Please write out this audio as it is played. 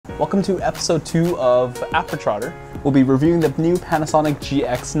Welcome to episode 2 of AperTrotter. We'll be reviewing the new Panasonic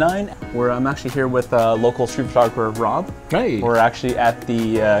GX9, where I'm actually here with local street photographer Rob. Hey. We're actually at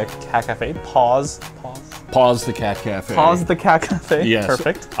the cat cafe, Paws. Paws the Cat Cafe. Paws the Cat Cafe. Yes.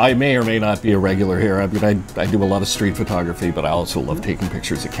 Perfect. I may or may not be a regular here. I mean, I do a lot of street photography, but I also love taking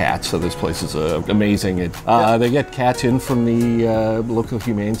pictures of cats, so this place is amazing. They get cats in from the local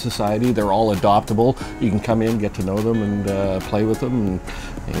Humane Society. They're all adoptable. You can come in, get to know them, and play with them.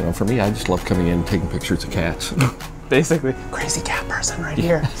 And, you know, for me, I just love coming in and taking pictures of cats. Basically, crazy cat person right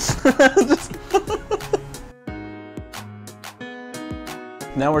here.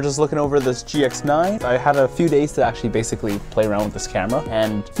 Now we're just looking over this GX9. I had a few days to actually basically play around with this camera,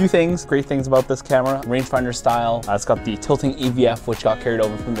 and a few things, great things about this camera. Rangefinder style. It's got the tilting AVF, which got carried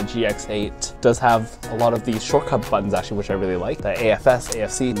over from the GX8. Does have a lot of these shortcut buttons actually, which I really like. The AFS,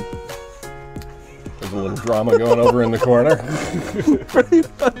 AFC. There's a little drama going over in the corner. Pretty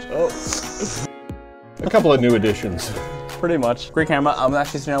much. Oh. A couple of new additions. Pretty much. Great camera. I'm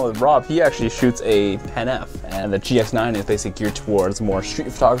actually sitting down with Rob. He actually shoots a Pen F, and the GX9 is basically geared towards more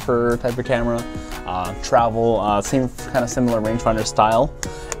street photographer type of camera, travel, same kind of similar rangefinder style,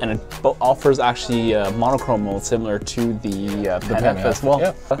 and it offers actually monochrome mode similar to the Pen F as well.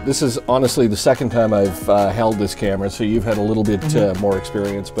 Yeah. This is honestly the second time I've held this camera, so you've had a little bit more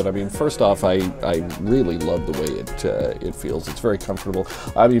experience. But I mean, first off, I really love the way it feels. It's very comfortable.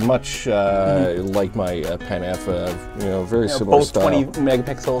 I mean, much like my Pen F, you know, very similar both style. 20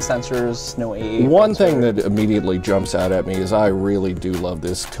 megapixel sensors, no AA. One thing that immediately jumps out at me is I really do love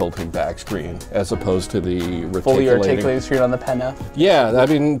this tilting back screen as opposed to the reticulating. Fully articulated screen on the Pen F. Yeah, I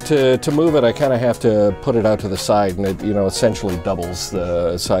mean, to move it, I kind of have to put it out to the side, and it, you know, essentially doubles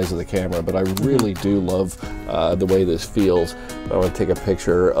the size of the camera. But I really do love the way this feels. I want to take a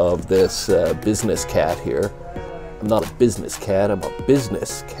picture of this business cat here. I'm not a business cat, I'm a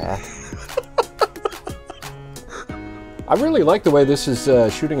business cat. I really like the way this is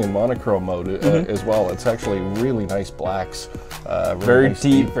shooting in monochrome mode as well. It's actually really nice blacks. Really very nice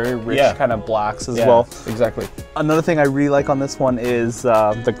deep, very rich kind of blacks as well. Exactly. Another thing I really like on this one is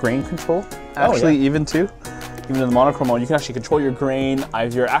the grain control. Actually, even in the monochrome mode, you can actually control your grain.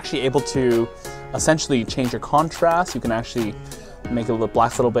 You're actually able to essentially change your contrast. You can actually make the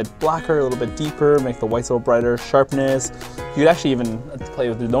blacks a little bit blacker, a little bit deeper, make the whites a little brighter, sharpness. You could actually even play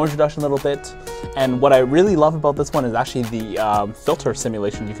with the noise reduction a little bit. And what I really love about this one is actually the filter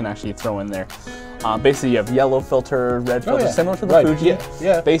simulation you can actually throw in there. Basically, you have yellow filter, red filter, similar to the Fuji.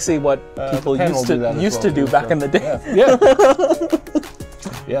 Yeah. Basically, what people used to do back in the day.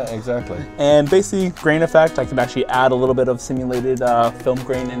 Yeah, exactly. And basically, grain effect, I can actually add a little bit of simulated film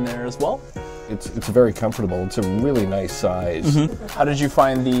grain in there as well. It's very comfortable. It's a really nice size. How did you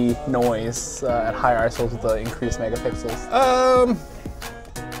find the noise at higher ISOs with the increased megapixels?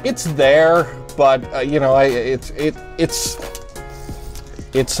 It's there, but you know,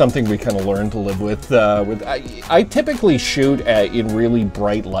 it's something we kind of learn to live with. I typically shoot in really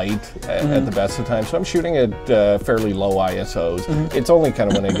bright light at the best of times, so I'm shooting at fairly low ISOs. It's only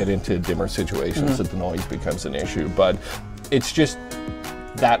kind of when I get into dimmer situations that the noise becomes an issue, but it's just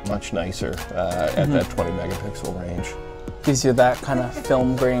that much nicer at that 20 megapixel range. Gives you that kind of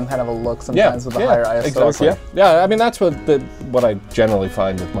film grain kind of a look sometimes with the higher ISOs. Exactly. Yeah, I mean, that's what I generally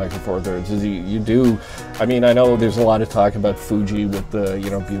find with Micro Four Thirds is you do. I mean, I know there's a lot of talk about Fuji with the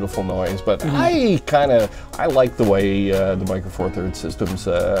beautiful noise, but I like the way the Micro Four Thirds systems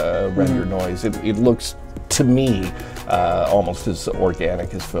render noise. It looks to me almost as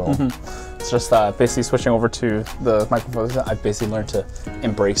organic as film. It's just basically switching over to the Micro Four Thirds. I basically learned to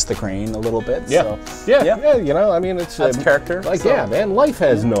embrace the grain a little bit. Yeah, you know, I mean, it's that's character. Like, yeah, man, life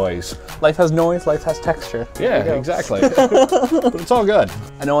has noise. Life has noise. Life has texture. Yeah, exactly. But it's all good.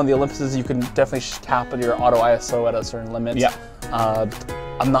 I know on the Olympuses you can definitely cap your auto ISO at a certain limit. Yeah.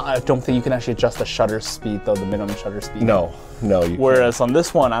 I don't think you can actually adjust the shutter speed though, the minimum shutter speed. No, you Whereas on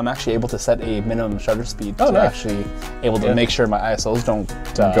this one, I'm actually able to set a minimum shutter speed to actually able to make sure my ISOs don't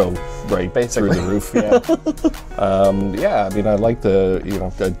go right through the roof. Yeah, I mean, I like the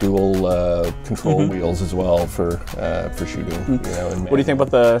the dual control wheels as well for shooting. What do you think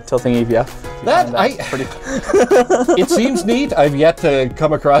about the tilting AVF? It seems neat. I've yet to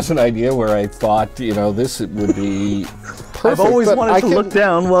come across an idea where I thought this would be perfect. I've always wanted to look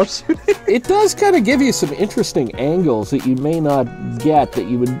down while shooting. It does kind of give you some interesting angles that you may not get that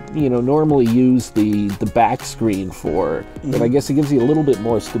you would normally use the back screen for. But I guess it gives you a little bit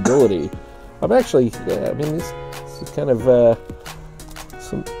more stability. I'm actually, I mean, this is kind of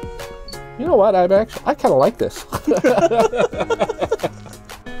some. You know what? I kind of like this.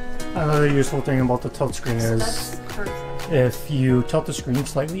 Another useful thing about the tilt screen is if you tilt the screen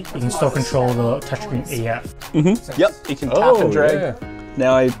slightly, you can still control the touchscreen AF. Yep, you can tap and drag. Yeah.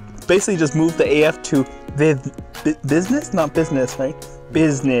 Now I basically just moved the AF to business, not business, right?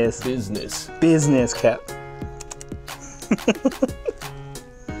 Business. Business cap.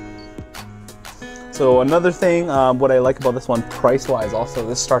 So another thing, what I like about this one, price-wise, also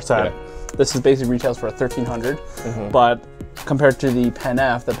this starts at, this is basically retails for $1,300, but compared to the Pen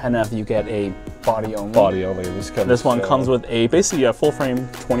F you get a body only. Body only. This one comes with basically a full frame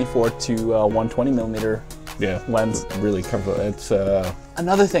 24 to 120 millimeter lens. Really comfortable. It's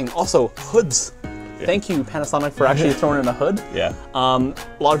another thing, also hoods. Thank you, Panasonic, for actually throwing in a hood. Yeah. A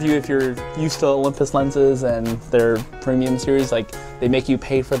lot of you, if you're used to Olympus lenses and their premium series, like they make you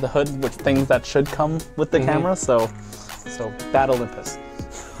pay for the hood, which things that should come with the camera. So bad Olympus.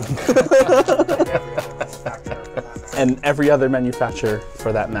 And every other manufacturer,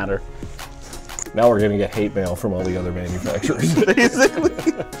 for that matter. Now we're going to get hate mail from all the other manufacturers. Basically.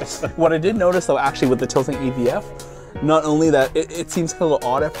 What I did notice, though, actually with the tilting EVF, not only that it seems a little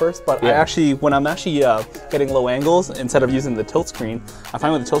odd at first, but I actually, when I'm actually getting low angles, instead of using the tilt screen, I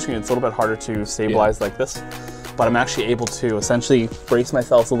find with the tilt screen it's a little bit harder to stabilize like this. But I'm actually able to essentially brace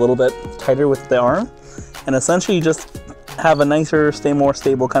myself a little bit tighter with the arm, and essentially just have a nicer, more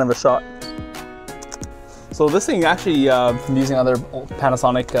stable kind of a shot. So this thing actually, from using other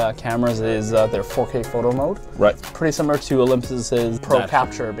Panasonic cameras, is their 4K photo mode. Right. Pretty similar to Olympus's Pro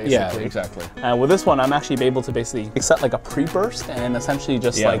Capture, basically. Yeah, exactly. With this one, I'm actually able to basically set like a pre-burst and essentially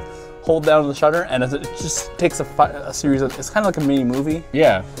just like hold down the shutter, and it just takes a series of, it's kind of like a mini movie.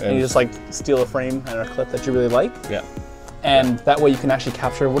 Yeah. And you just like steal a frame and a clip that you really like. Yeah. And that way you can actually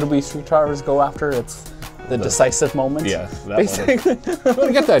capture, what do we street drivers go after? It's the decisive moment. Yeah, basically.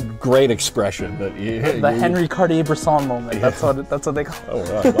 You get that great expression that the Henry Cartier-Bresson moment. Yeah. That's what they call it.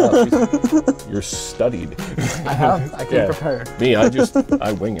 Oh wow, you're studied. I have. I came prepared. Me,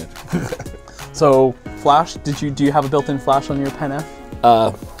 I wing it. So flash, do you have a built-in flash on your Pen F?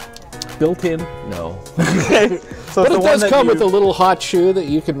 Built-in? No. Okay. So but it does come with a little hot shoe that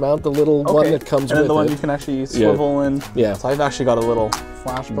you can mount, the little one that comes with it. And the one you can actually swivel in. Yeah. So I've actually got a little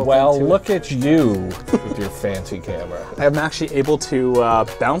flash built Well, into look at you with your fancy camera. I'm actually able to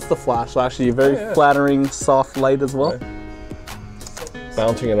bounce the flash, so actually a very flattering, soft light as well. Right.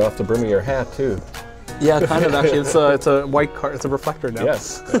 Bouncing it off the brim of your hat, too. Yeah, kind of actually. It's a white card. It's a reflector now.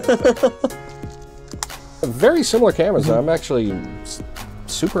 Yes. Very similar cameras. I'm actually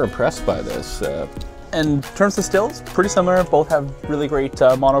super impressed by this. And in terms of stills, pretty similar. Both have really great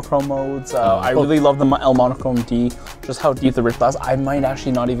monochrome modes. I really love the L monochrome D, just how deep the rich glass. I might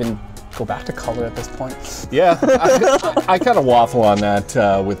actually not even go back to color at this point. Yeah, I kind of waffle on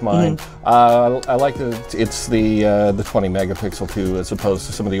that with mine. I like that it's the 20 megapixel too, as opposed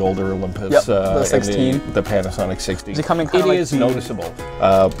to some of the older Olympus. The 16, the Panasonic 60. It is noticeable.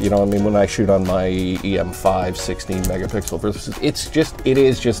 You know, I mean, when I shoot on my EM5 16 megapixel versus, it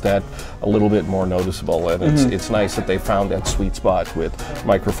is just that a little bit more noticeable, and it's nice that they found that sweet spot with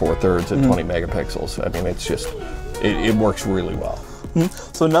micro four thirds at 20 megapixels. I mean, it's just it works really well.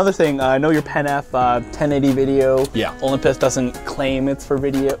 So another thing, I know your Pen F 1080 video. Yeah. Olympus doesn't claim it's for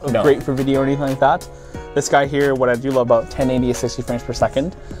video, great for video or anything like that. This guy here, what I do love about 1080 is 60 frames per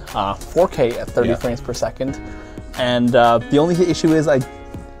second, 4K at 30 frames per second, and the only issue is I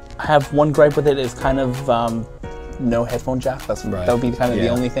have one gripe with it is kind of no headphone jack. That would be kind of the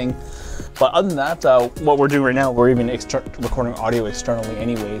only thing. But other than that, what we're doing right now, we're even recording audio externally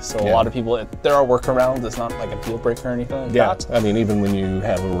anyway. So a lot of people, there are workarounds. It's not like a deal breaker or anything like that. I mean, even when you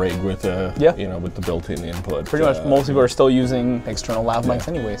have a rig with you know, with the built-in input. Pretty much, most people are still using external lav mics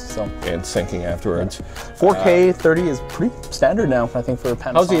anyways. So and syncing afterwards. 4K 30 is pretty standard now, I think, for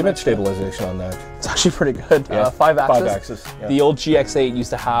Panasonic. How's the image stabilization on that? It's actually pretty good. 5 axis. 5 axis. Yeah. The old GX8 used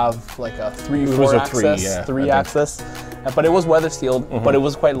to have like a 3-4 axis, 3 axis. But it was weather sealed, but it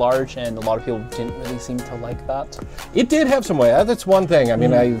was quite large, and a lot of people didn't really seem to like that. It did have some weight. That's one thing. I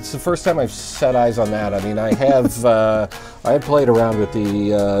mean, it's the first time I've set eyes on that. I mean, I have I played around with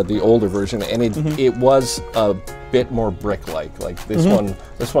the older version, and it was a bit more brick-like. Like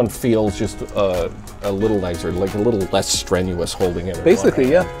this one feels just a little nicer, like a little less strenuous holding it.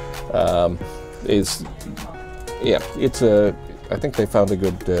 Basically, I think they found a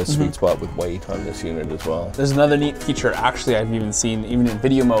good sweet spot with weight on this unit as well. There's another neat feature actually I've even seen, even in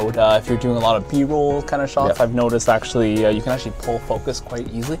video mode, if you're doing a lot of B-roll kind of shots, I've noticed actually you can actually pull focus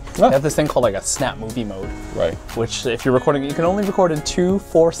quite easily. They have this thing called like a snap movie mode. Right. Which if you're recording, you can only record in 2,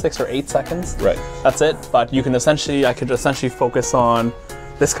 4, 6, or 8 seconds. Right. That's it, but you can essentially, I could essentially focus on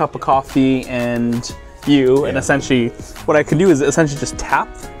this cup of coffee and you, and essentially what I can do is essentially just tap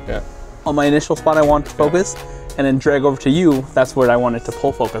on my initial spot I want to focus, and then drag over to you, that's where I want it to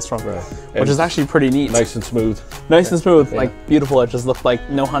pull focus from, which is actually pretty neat. Nice and smooth. Nice and smooth, like beautiful. It just looked like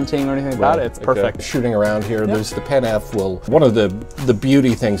no hunting or anything about it. It's perfect. Shooting around here, there's the Pen F. One of the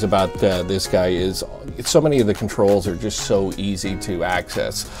beauty things about this guy is so many of the controls are just so easy to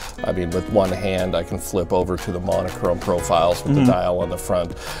access. I mean, with one hand, I can flip over to the monochrome profiles with the dial on the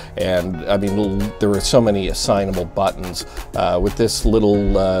front, and I mean, there are so many assignable buttons. With this little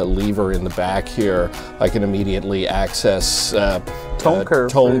lever in the back here, I can immediately access tone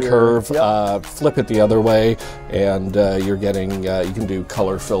curve, flip it the other way, and you're getting you can do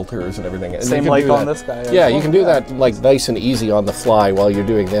color filters and everything. And same like on this guy. Yeah, you can do that like nice and easy on the fly while you're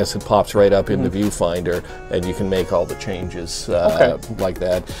doing this. It pops right up in the viewfinder, and you can make all the changes like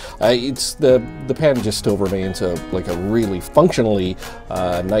that. It's the Pen just still remains a really functionally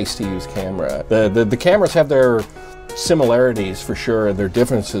nice to use camera. The cameras have their similarities for sure and their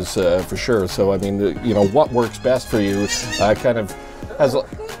differences for sure. So I mean, you know, what works best for you kind of has.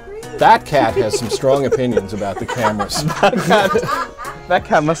 That cat has some strong opinions about the cameras. That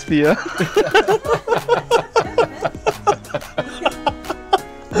cat must be a.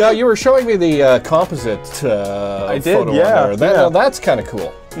 Now you were showing me the composite I did, photo yeah, on there. That's kind of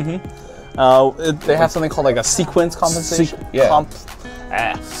cool. They have something called like a sequence composition.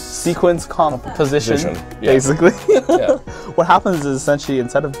 Sequence composition, basically. What happens is essentially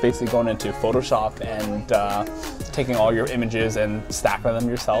instead of basically going into Photoshop and taking all your images and stacking them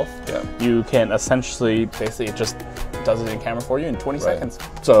yourself, you can essentially it just does it in camera for you in 20 seconds.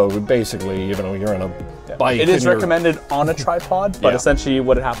 So basically, you know, you're on a bike. It is recommended on a tripod, but essentially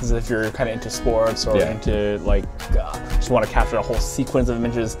what happens is if you're kind of into sports or into like just want to capture a whole sequence of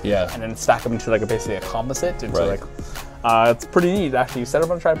images and then stack them into like basically a composite into like. It's pretty neat actually. You set it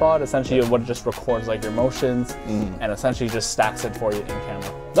up on a tripod, essentially what it just records like your motions and essentially just stacks it for you in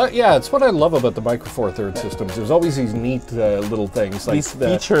camera. It's what I love about the Micro Four Thirds systems. There's always these neat little things like these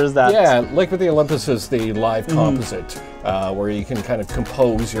features that like with the Olympus is the live composite where you can kind of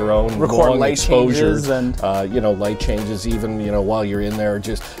compose your own record light exposures and you know, light changes even, you know, while you're in there,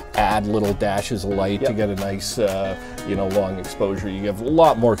 just add little dashes of light to get a nice you know, long exposure. You have a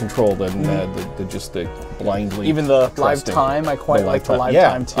lot more control than just the blindly even the live time. I quite like the live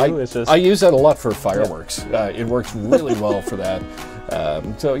time too. It's just I use that a lot for fireworks. It works really well for that.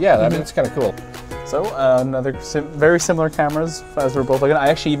 So yeah, I mean, it's kind of cool. So another very similar cameras as we're both looking at. I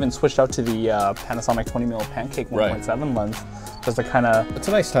actually even switched out to the Panasonic 20mm Pancake 1.7 lens. Just a kind of... It's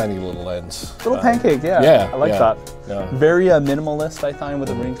a nice tiny little lens. Little pancake, I like that. Very minimalist, I find, with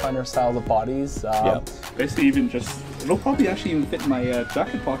the rangefinder style of bodies. Basically even just... It'll probably actually even fit in my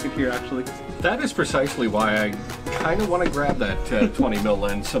jacket pocket here, actually. That is precisely why I kind of want to grab that 20mm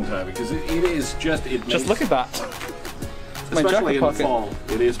lens sometime, because it is just... Just look at that. Especially in the fall,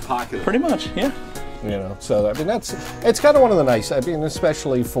 it is pocket. Pretty much, yeah. You know, so I mean, it's kind of one of the nice, I mean,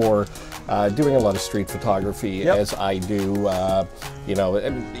 especially for doing a lot of street photography as I do, you know,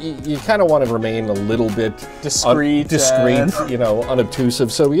 and you kind of want to remain a little bit discreet, you know,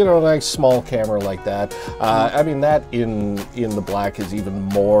 unobtrusive. So, you know, a nice small camera like that. I mean, that in the black is even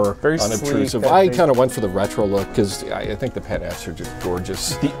more unobtrusive. I kind of went for the retro look because I think the Pen Fs are just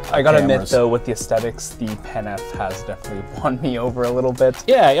gorgeous. I gotta admit though, with the aesthetics, the Pen F has definitely won me over a little bit.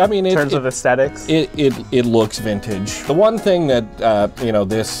 Yeah, I mean, in terms of aesthetics, it looks vintage. The one thing that you know,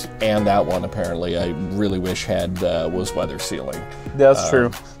 this and that one apparently I really wish had was weather sealing. That's true,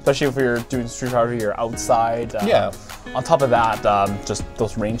 especially if you're doing street photography, you're outside. On top of that, just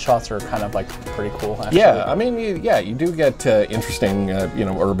those rain shots are kind of like pretty cool. Actually. Yeah, I mean, you do get interesting, you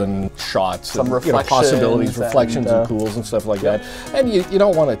know, urban shots, some and, you know, possibilities, reflections, and pools and stuff like that. And you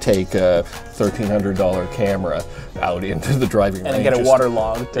don't want to take a $1,300 camera out into the driving range and get it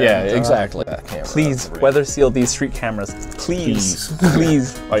waterlogged. Yeah, exactly. Please weather seal these street cameras. Please,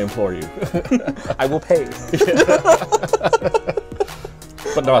 please. I implore you. I will pay.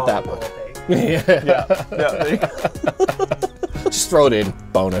 But not that much. Just throw it in.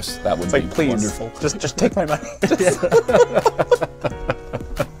 Bonus. That would be please, wonderful. Just take my money.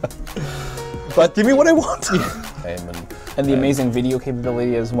 But give me what I want. And the amazing video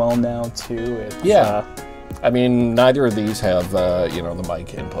capability as well now too. It's, I mean, neither of these have you know, the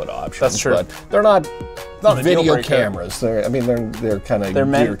mic input option. That's true. But they're not video cameras. They're, I mean, they're kind of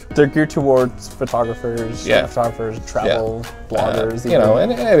they're geared towards photographers, photographers, travel bloggers. You know,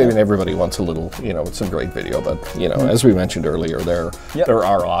 and I mean, everybody wants a little, you know, some great video. But you know, as we mentioned earlier, there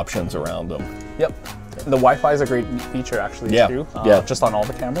are options around them. The Wi-Fi is a great feature actually too. Just on all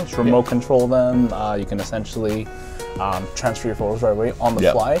the cameras, remote control them. You can essentially transfer your photos right away on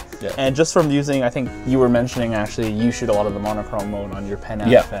the fly. And just from using, I think you were mentioning actually, you shoot a lot of the monochrome mode on your Pen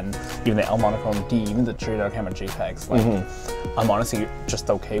F and even the L monochrome D, even the straight out camera JPEGs. Like, I'm honestly just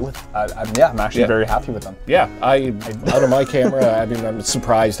okay with. I'm actually very happy with them. Yeah, out of my camera, I mean, I'm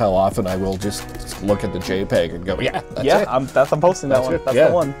surprised how often I will just look at the JPEG and go, I'm posting that one. That's the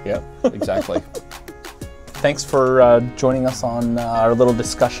one. Yeah, exactly. Thanks for joining us on our little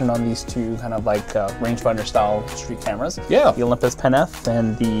discussion on these two kind of like rangefinder style street cameras. Yeah. The Olympus Pen F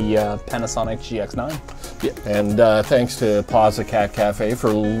and the Panasonic GX9. Yeah. And thanks to Paws the Cat Cafe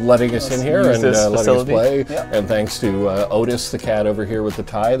for letting us in here and letting us play. Yeah. And thanks to Otis, the cat over here with the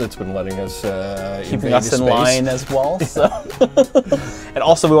tie, that's been letting us keeping us in line as well. So. And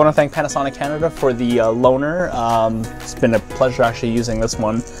also we want to thank Panasonic Canada for the loaner. It's been a pleasure actually using this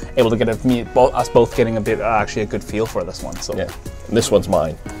one, able to get us both getting a bit actually a good feel for this one. So yeah, and this one's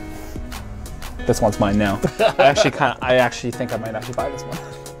mine. This one's mine now. I actually think I might actually buy this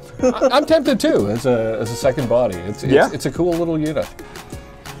one. I'm tempted too, as a second body. It's a cool little unit.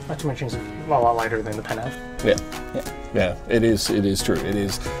 Not to mention it's a lot lighter than the Pen F. Yeah, it is true. It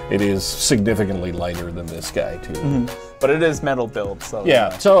is significantly lighter than this guy too. But it is metal build, so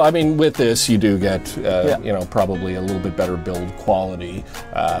So I mean, with this you do get you know, probably a little bit better build quality,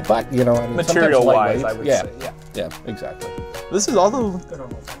 but you know, I mean, material-wise, I would say. Yeah, exactly. This is also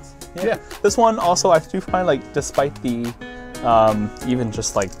this one also I do find, like, despite the even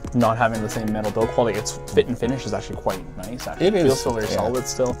just like not having the same metal build quality, its fit and finish is actually quite nice. Actually. It feels so very solid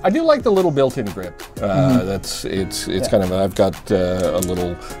still. I do like the little built-in grip. It's kind of, I've got a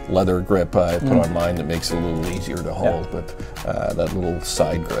little leather grip I put on mine that makes it a little easier to hold, but that little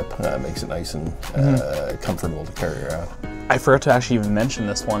side grip makes it nice and comfortable to carry around. I forgot to actually even mention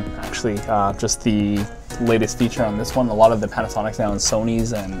this one, actually, just the latest feature on this one. A lot of the Panasonics now and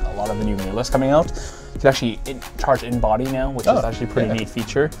Sonys and a lot of the new mirrorless coming out, you can actually charge in body now, which is actually a pretty neat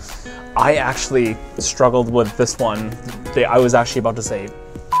feature. I actually struggled with this one. I was actually about to say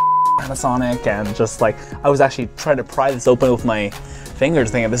Panasonic, and just like, I was actually trying to pry this open with my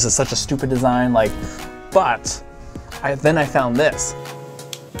fingers thinking this is such a stupid design, like, but then I found this.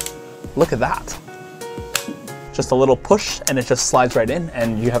 Look at that. Just a little push and it just slides right in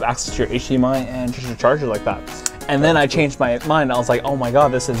and you have access to your HDMI and just your charger like that. And then I changed my mind. I was like, oh my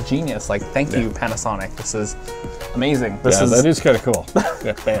god, this is genius. Like, thank you, Panasonic. This is amazing. That is kind of cool.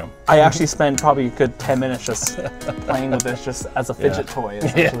 Bam. I actually spent probably a good 10 minutes just playing with this just as a fidget toy.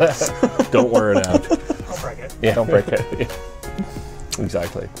 Don't wear it out. Don't break it. Don't break it.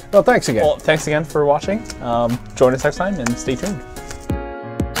 Exactly. Well, thanks again. Well, thanks again for watching. Join us next time and stay tuned.